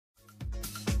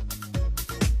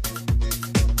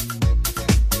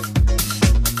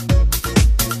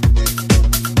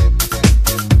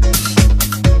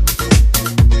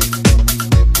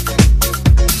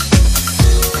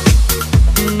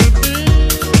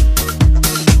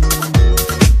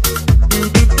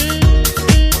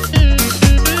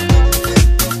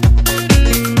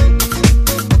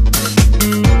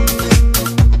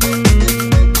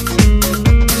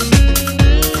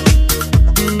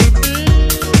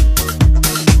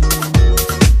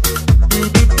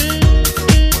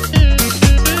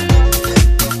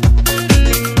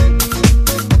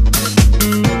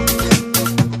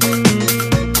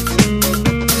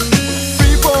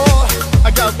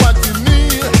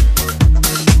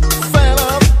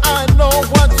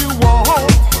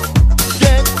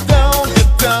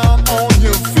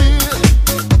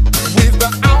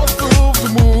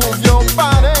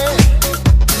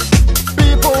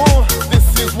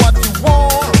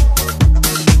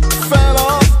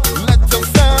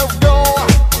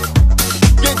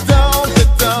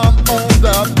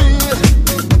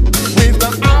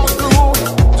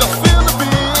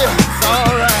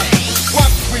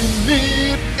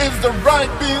the right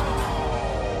beat.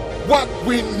 What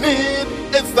we need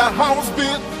is the house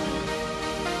beat.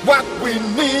 What we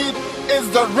need is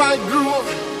the right groove.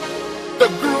 The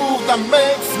groove that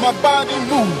makes my body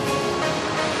move.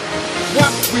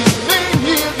 What we need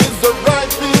here is the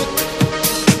right beat.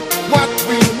 What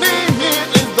we need here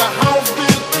is the house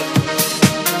beat.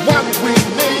 What we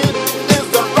need is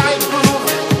the right groove.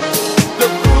 The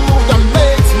groove that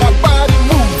makes my body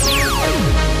move.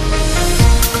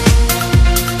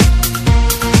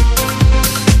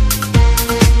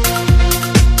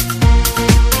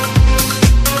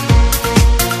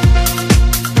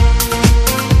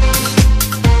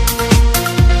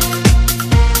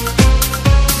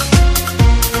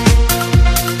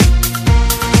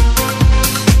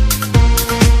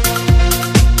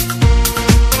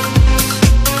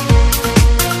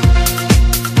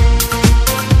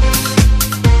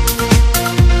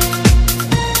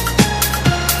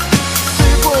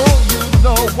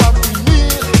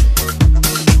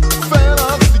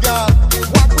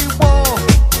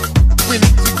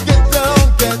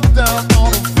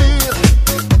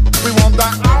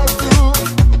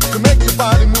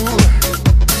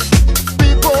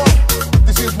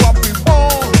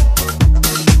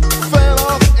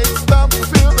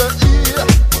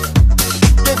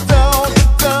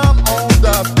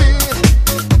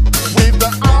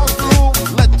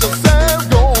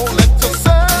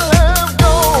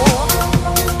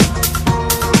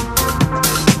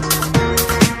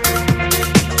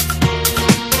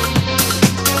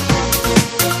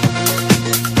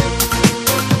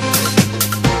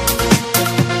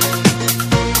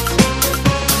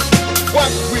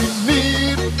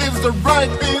 The right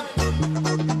beat.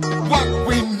 What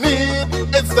we need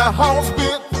is the house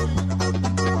beat.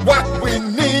 What we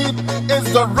need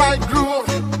is the right groove.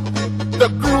 The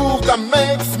groove that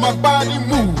makes my body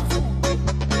move.